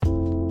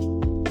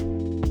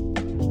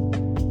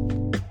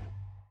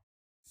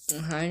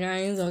Hi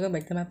guys, welcome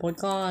back to my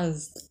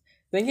podcast.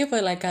 Thank you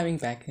for coming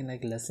back and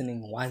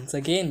listening once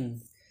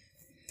again.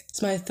 It's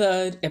my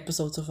third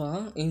episode so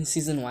far in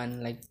season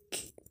one.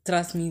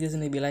 Trust me, there's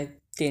gonna be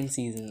 10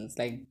 seasons.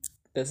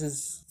 This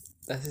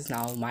is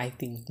now my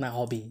thing, my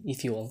hobby,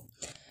 if you will.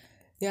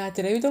 Yeah,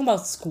 today we're talking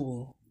about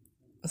school.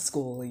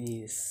 School,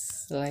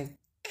 yes.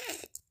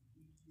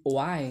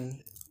 Why?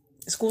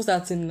 School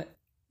starts in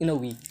a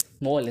week,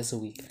 more or less a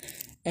week,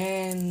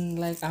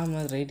 and I'm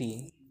not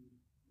ready.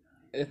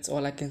 It's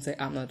all I can say.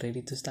 I'm not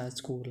ready to start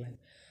school.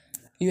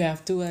 You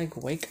have to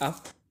wake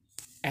up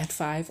at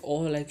 5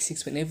 or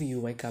 6 whenever you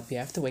wake up. You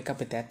have to wake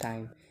up at that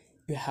time.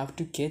 You have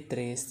to get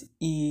dressed,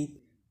 eat,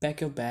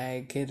 pack your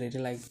bag, get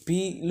ready,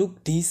 be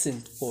look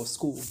decent for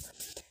school.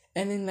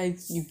 And then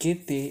you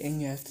get there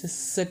and you have to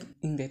sit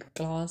in that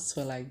class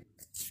for I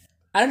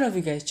don't know if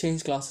you guys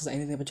change classes or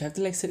anything, but you have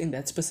to sit in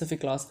that specific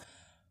class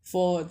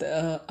for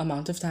the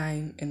amount of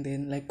time and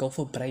then go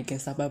for break and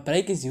stuff. But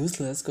break is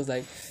useless because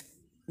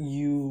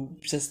you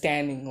just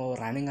standing or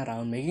running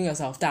around making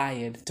yourself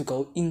tired to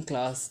go in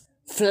class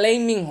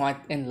flaming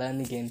hot and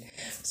learn again.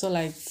 So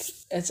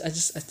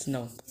it's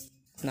no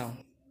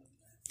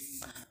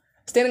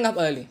standing up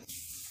early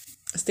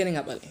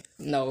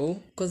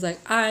no, because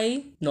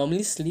I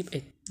normally sleep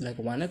at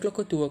 1 o'clock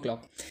or 2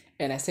 o'clock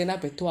and I stand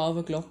up at 12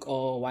 o'clock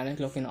or 1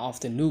 o'clock in the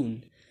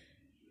afternoon.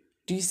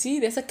 Do you see,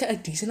 there's a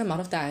decent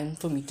amount of time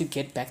for me to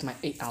get back my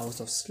 8 hours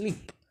of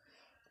sleep.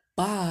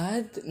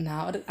 But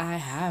now that I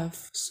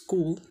have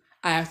school,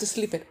 I have to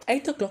sleep at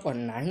 8 o'clock or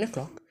 9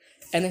 o'clock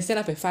and then stand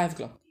up at 5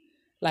 o'clock.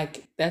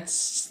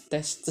 That's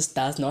just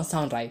does not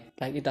sound right.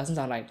 It doesn't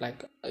sound right.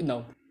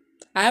 No.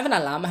 I have an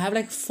alarm. I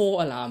have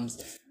four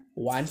alarms.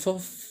 One for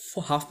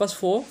half past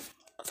four,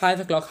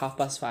 5 o'clock, half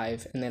past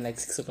five, and then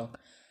 6 o'clock.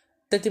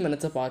 30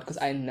 minutes apart because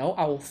I know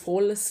I will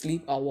fall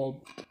asleep. I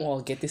will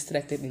get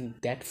distracted in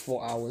that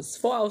 4 hours.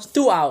 4 hours,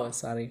 2 hours,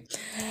 sorry.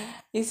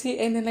 You see,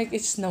 and then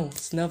it's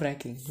nerve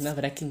wracking. Nerve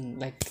wracking,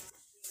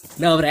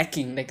 nerve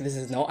wracking. This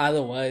is no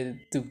other word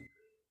to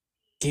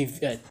give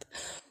it.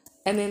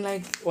 And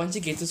then once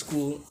you get to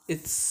school,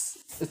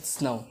 it's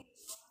no.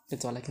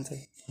 That's all I can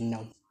say.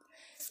 No.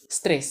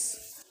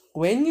 Stress.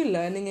 When you're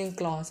learning in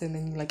class and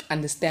then you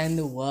understand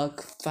the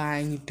work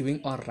fine, you're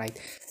doing alright.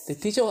 The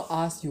teacher will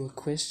ask you a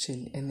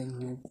question and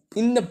then you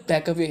in the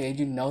back of your head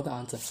you know the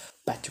answer,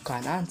 but you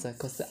can't answer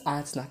because the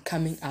answer's not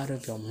coming out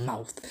of your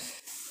mouth.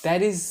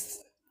 That is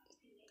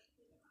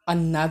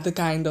another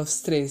kind of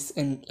stress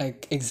and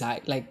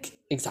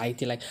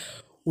anxiety.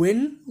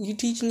 When you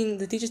teaching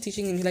the teacher's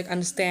teaching and you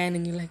understand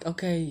and you're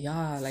okay,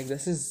 yeah,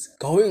 this is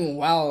going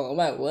well. Oh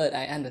my word,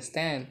 I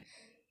understand.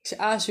 She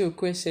asks you a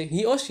question,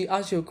 he or she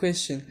asks you a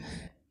question,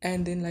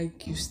 and then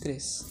you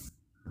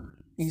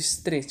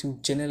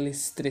generally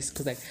stress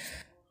because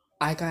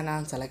I can't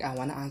answer. I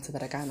want to answer,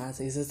 but I can't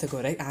answer. Is this the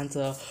correct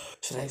answer?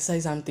 Should I say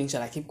something?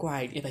 Should I keep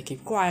quiet? If I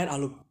keep quiet,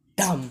 I'll look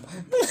dumb.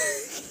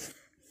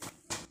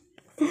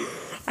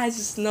 I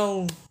just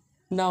know.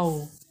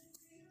 No.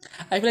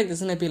 I feel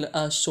this is gonna be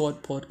a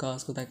short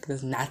podcast because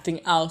there's nothing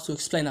else to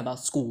explain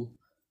about school.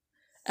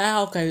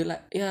 Ah, okay,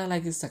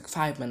 it's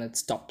 5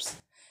 minutes tops.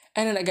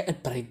 And then I get a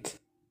break.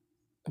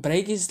 A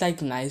break is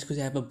nice because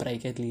you have a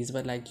break at least,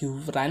 but you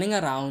running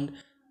around.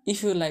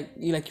 If you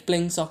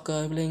playing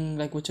soccer, playing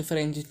with your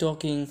friends, you're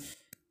talking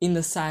in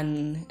the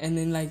sun, and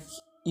then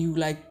you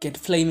get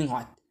flaming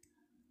hot,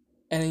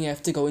 and then you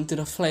have to go into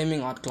the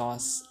flaming hot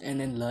class and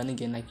then learn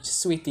again,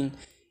 just sweating,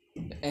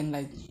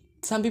 and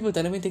some people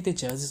don't even take their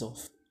jerseys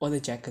off or their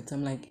jackets.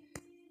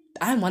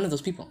 I'm one of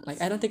those people.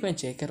 I don't take my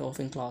jacket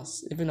off in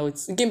class, even though it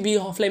can be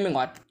flaming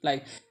hot.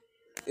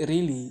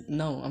 Really,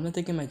 no, I'm not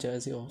taking my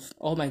jersey off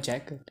or my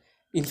jacket.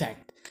 In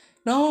fact,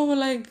 no,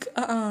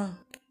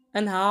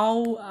 and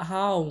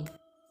how?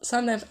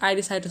 Sometimes I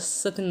decide to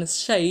sit in the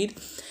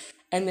shade,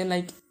 and then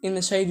in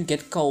the shade you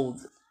get cold,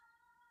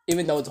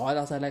 even though it's hot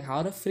outside.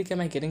 How the freak am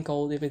I getting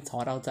cold if it's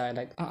hot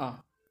outside?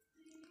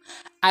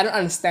 I don't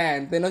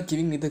understand. They're not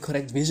giving me the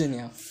correct vision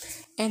here.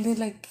 And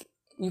then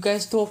you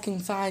guys talking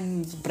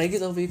fine, break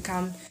it over, you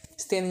come,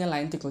 stand in a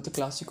line to go to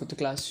class, you go to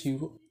class,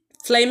 you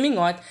flaming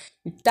hot,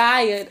 you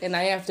tired, and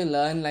I have to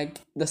learn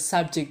the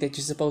subject that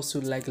you're supposed to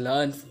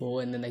learn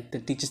for, and then the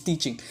teacher's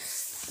teaching.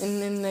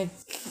 And then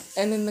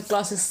and then the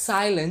class is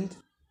silent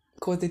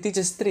because the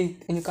teacher's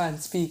strict and you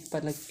can't speak,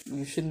 but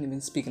you shouldn't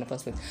even speak in the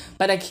first place.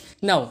 But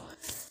no.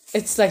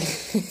 It's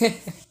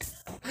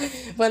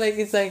but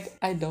it's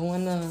I don't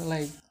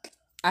wanna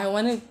I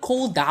wanna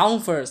cool down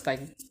first. Give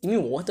me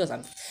water or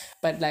something.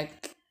 But I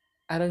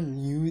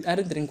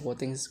don't drink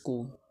water in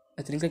school.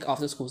 I drink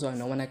after school, so I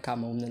know when I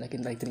come home then I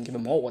can drink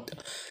even more water.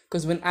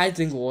 Because when I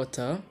drink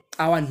water,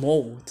 I want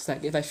more water. It's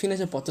if I finish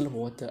a bottle of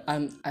water,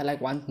 I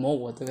want more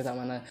water because I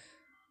wanna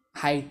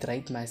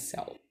hydrate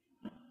myself.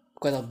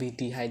 Because I'll be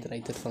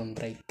dehydrated from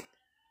break.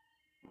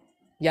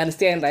 You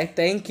understand, right?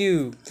 Thank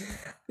you.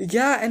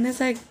 Yeah, and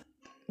it's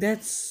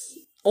that's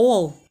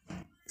all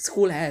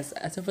school has,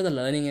 except for the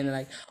learning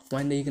and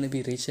one day you're gonna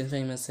be rich and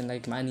famous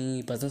and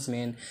money,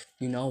 businessman.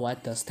 You know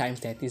what? Does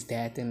times that is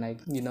that, and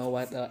you know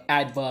what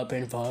adverb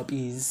and verb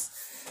is.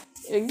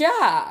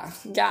 Yeah,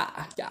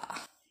 yeah, yeah.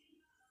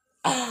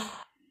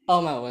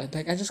 Oh my word!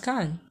 Like I just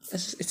can't.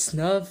 It's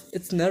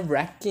nerve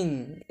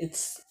wracking.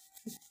 It's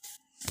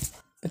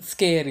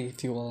scary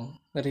to all.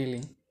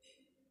 Really.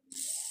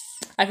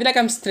 I feel like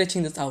I'm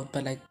stretching this out,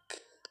 but like,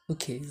 who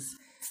cares?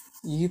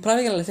 You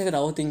probably gonna listen to the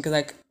whole thing because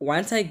like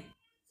once I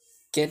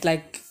get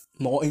like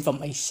more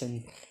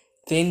information,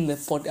 then the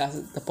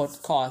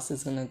podcast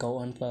is gonna go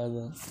on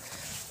further.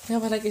 Yeah,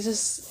 but like I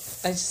just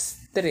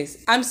stress.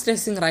 I'm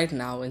stressing right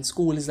now, and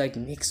school is like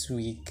next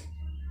week,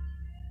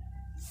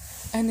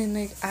 and then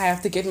like I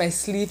have to get my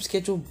sleep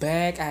schedule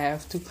back. I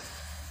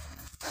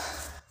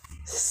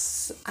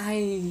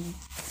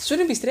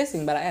shouldn't be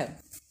stressing, but I am.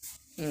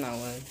 No,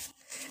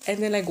 and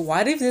then like,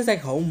 what if there's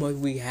like homework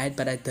we had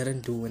but I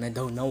didn't do and I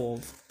don't know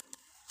of?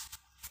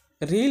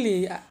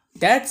 Really,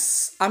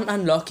 that's I'm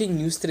unlocking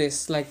new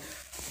stress. Like,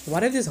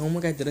 what if this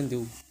homework I didn't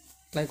do?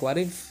 Like, what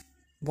if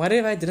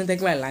I didn't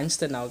take my lunch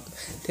then out?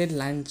 That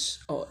lunch,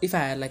 or if I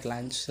had like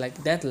lunch,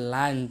 like that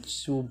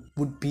lunch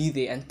would be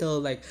there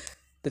until like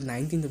the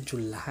 19th of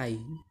July.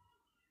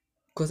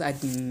 Cause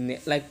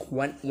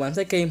once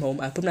I came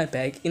home, I put my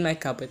bag in my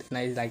cupboard and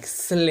I like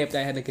slept.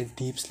 I had like a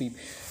deep sleep.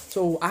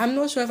 So I'm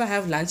not sure if I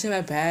have lunch in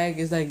my bag.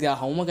 It's like the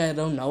homework I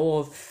don't know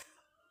of.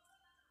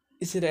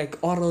 Is it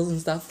like orals and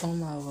stuff? Oh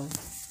my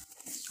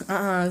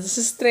god. This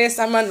is stress.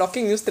 I'm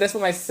unlocking new stress for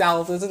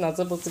myself. This is not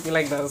supposed to be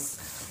like this.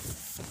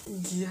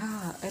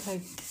 Yeah, I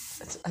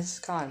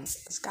just can't.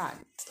 I just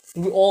can't.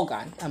 We all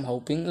can't. I'm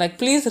hoping. Like,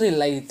 please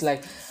relate.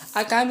 Like,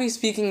 I can't be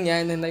speaking here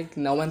and then like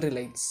no one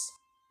relates.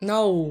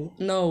 No,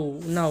 no,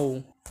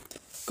 no.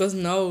 Cause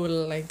no,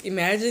 like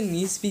imagine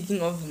me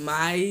speaking of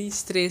my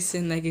stress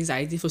and like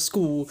anxiety for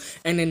school,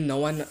 and then no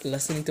one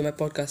listening to my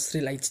podcast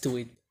relates to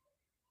it.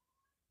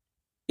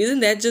 Isn't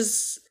that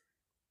just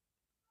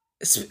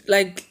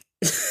like?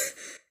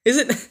 Is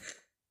it?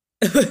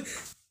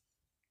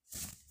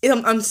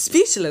 I'm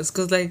speechless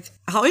because like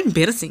how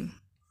embarrassing.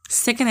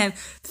 Second hand,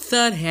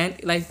 third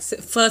hand, like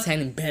first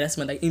hand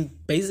embarrassment, like in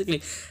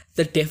basically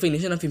the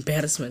definition of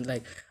embarrassment.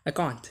 Like I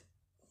can't.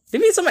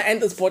 Let me someone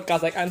end this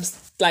podcast. Like I'm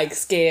like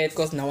scared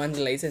because no one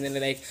relates, and then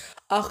they're like,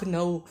 oh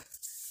no,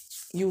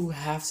 you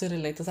have to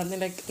relate to something.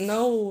 Like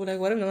no, like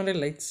what if no one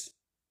relates?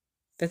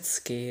 That's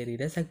scary.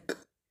 That's like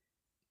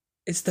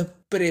it's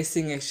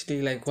depressing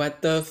actually. Like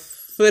what the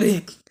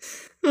freak.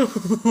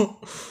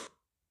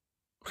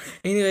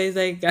 Anyways,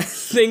 like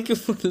guys, thank you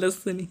for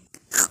listening.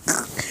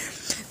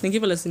 Thank you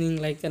for listening.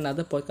 Like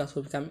another podcast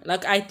will become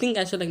like I think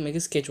I should like make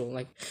a schedule.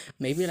 Like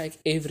maybe like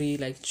every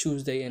like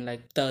Tuesday and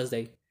like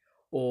Thursday,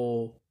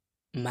 or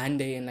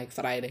Monday and like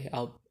Friday.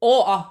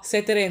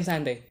 Saturday and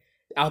Sunday.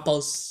 I'll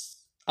post.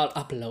 I'll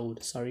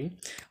upload. Sorry,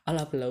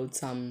 I'll upload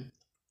some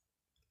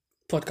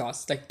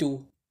podcasts like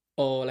two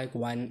or like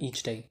one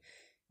each day.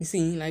 You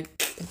see, like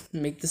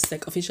make this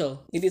like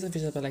official. It is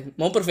official, but like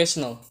more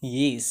professional.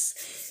 Yes.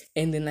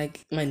 And then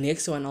like my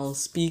next one, I'll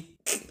speak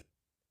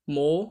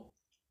more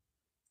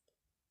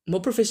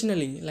more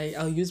professionally. Like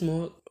I'll use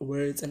more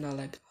words, and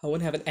I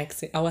won't have an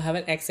accent. I will have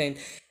an accent,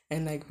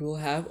 and like we'll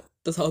have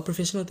this whole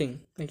professional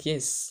thing. Like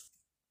yes,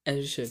 as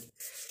you should.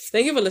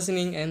 Thank you for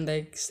listening, and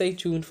like stay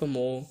tuned for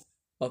more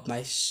of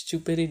my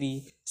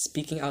stupidity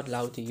speaking out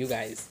loud to you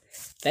guys.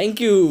 Thank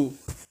you.